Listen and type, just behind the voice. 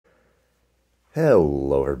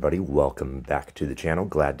Hello everybody, welcome back to the channel.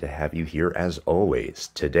 Glad to have you here as always.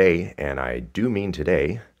 Today, and I do mean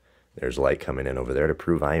today, there's light coming in over there to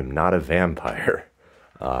prove I am not a vampire.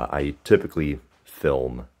 I typically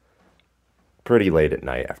film pretty late at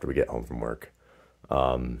night after we get home from work.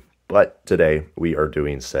 But today we are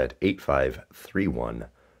doing set 8531,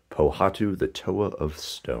 Pohatu, the Toa of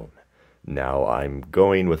Stone. Now I'm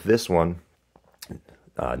going with this one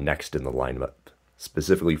next in the lineup,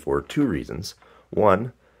 specifically for two reasons.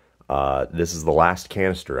 One, this is the last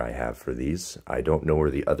canister I have for these. I don't know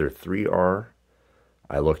where the other three are.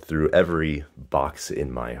 I looked through every box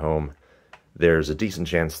in my home. There's a decent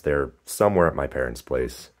chance they're somewhere at my parents'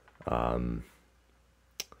 place.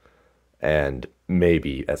 And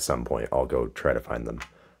maybe at some point I'll go try to find them.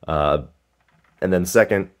 And then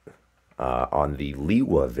second, on the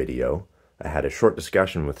Liwa video, I had a short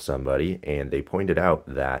discussion with somebody, and they pointed out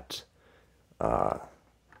that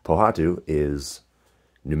Pohatu is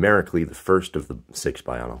numerically the first of the 6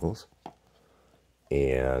 Bionicles.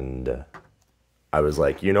 And I was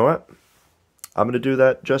like, you know what? I'm going to do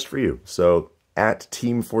that just for you. So, at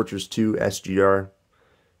Team Fortress 2 SGR,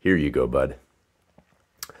 here you go, bud.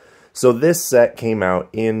 So this set came out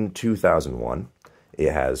in 2001.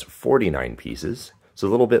 It has 49 pieces, so a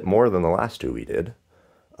little bit more than the last two we did.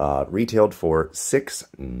 Retailed for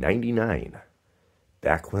 $6.99,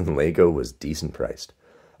 back when Lego was decent priced.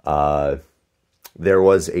 There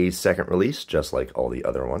was a second release, just like all the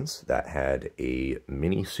other ones, that had a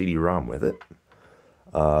mini CD-ROM with it.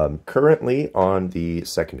 Currently on the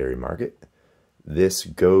secondary market, this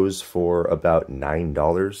goes for about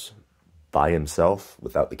 $9 by himself,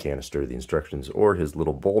 without the canister, the instructions, or his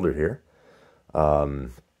little boulder here.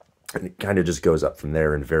 And it kind of just goes up from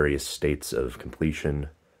there in various states of completion.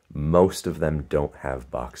 Most of them don't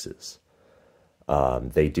have boxes.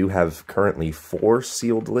 They do have currently 4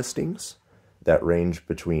 sealed listings that range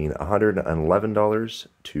between $111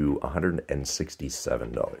 to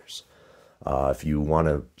 $167. If you want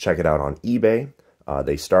to check it out on eBay,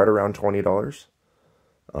 they start around $20.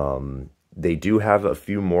 They do have a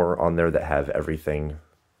few more on there that have everything,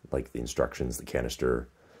 like the instructions, the canister,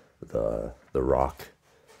 the rock,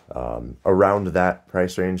 around that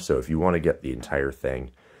price range. So if you want to get the entire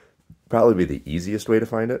thing, probably be the easiest way to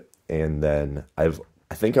find it. And then I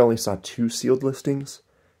think I only saw 2 sealed listings,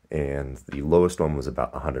 and the lowest one was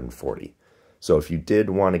about $140. So if you did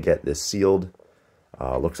want to get this sealed,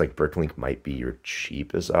 looks like Bricklink might be your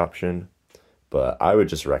cheapest option, but I would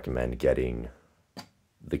just recommend getting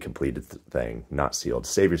the completed thing, not sealed.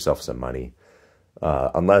 Save yourself some money,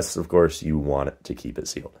 unless of course you want it to keep it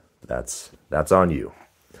sealed. That's on you.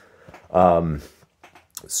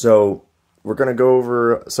 So we're going to go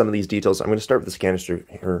over some of these details. I'm going to start with this canister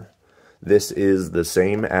here. This is the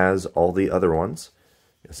same as all the other ones.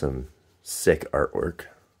 Some sick artwork.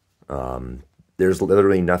 There's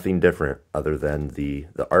literally nothing different other than the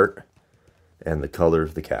art and the color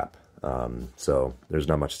of the cap. So there's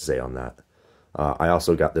not much to say on that. I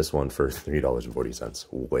also got this one for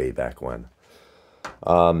 $3.40 way back when.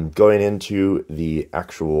 Going into the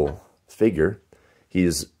actual figure,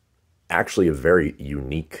 he's actually a very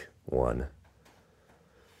unique one,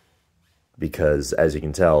 because as you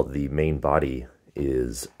can tell, the main body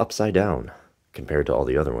is upside down compared to all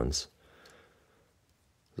the other ones.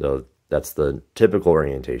 So that's the typical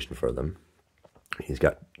orientation for them. He's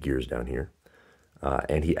got gears down here,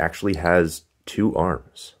 and he actually has 2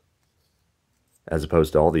 arms, as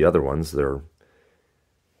opposed to all the other ones. There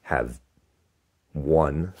have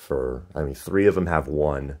one for, 3 of them have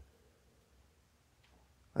one.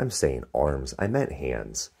 I'm saying arms, I meant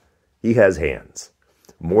hands. He has hands.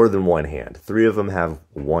 More than one hand. 3 of them have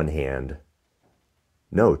one hand.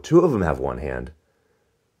 No, 2 of them have one hand.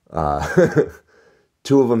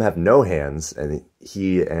 2 of them have no hands, and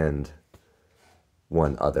he and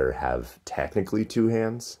one other have technically 2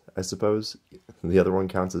 hands, I suppose. The other one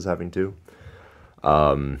counts as having 2.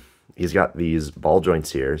 He's got these ball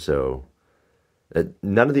joints here, so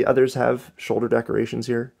none of the others have shoulder decorations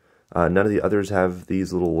here. None of the others have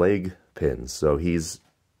these little leg pins, so he's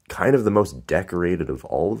kind of the most decorated of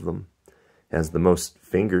all of them. Has the most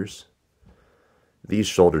fingers. These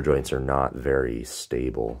shoulder joints are not very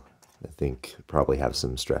stable. I think probably have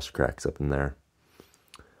some stress cracks up in there.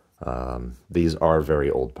 These are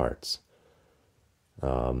very old parts.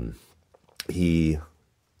 He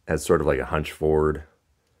has sort of like a hunch forward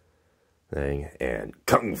thing, and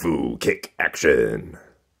kung fu kick action.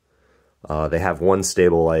 They have one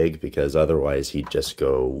stable leg, because otherwise he'd just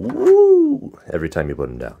go woo every time you put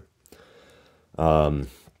him down.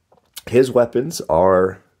 His weapons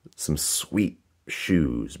are some sweet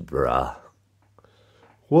shoes, bruh.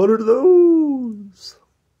 What are those?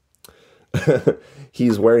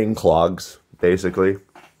 He's wearing clogs, basically.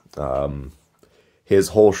 His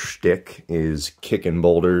whole shtick is kicking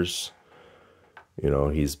boulders. You know,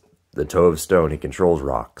 he's the toe of stone. He controls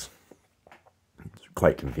rocks. It's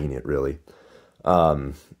quite convenient, really.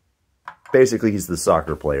 Basically, he's the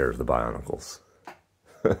soccer player of the Bionicles.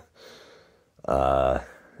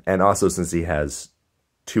 And also, since he has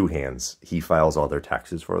two hands, he files all their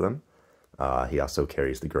taxes for them. He also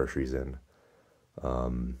carries the groceries in.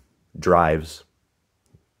 Drives,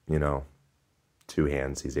 you know, two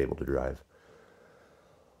hands, he's able to drive.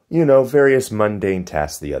 You know, various mundane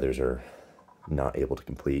tasks the others are not able to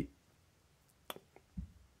complete.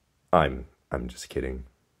 I'm just kidding.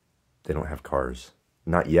 They don't have cars.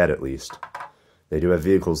 Not yet, at least. They do have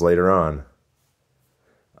vehicles later on.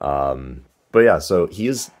 But yeah, so he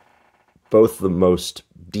is both the most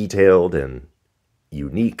detailed and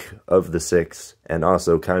unique of the six, and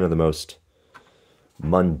also kind of the most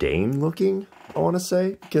mundane looking, I want to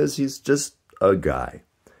say, because he's just a guy.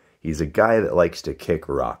 He's a guy that likes to kick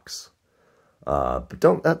rocks. But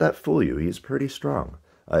don't let that fool you. He's pretty strong.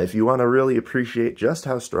 If you want to really appreciate just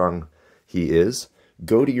how strong he is,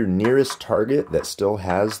 go to your nearest target that still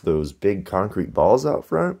has those big concrete balls out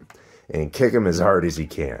front and kick him as hard as you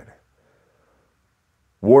can.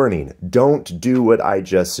 Warning, don't do what I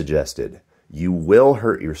just suggested. You will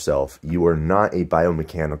hurt yourself. You are not a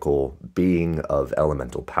biomechanical being of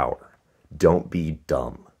elemental power. Don't be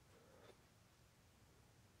dumb.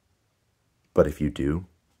 But if you do,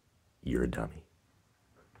 you're a dummy.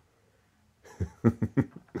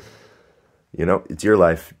 You know, it's your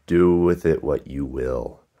life. Do with it what you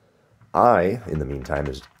will. I, in the meantime,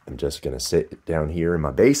 am just going to sit down here in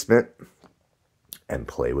my basement and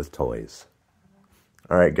play with toys.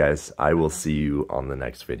 All right, guys, I will see you on the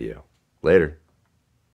next video. Later.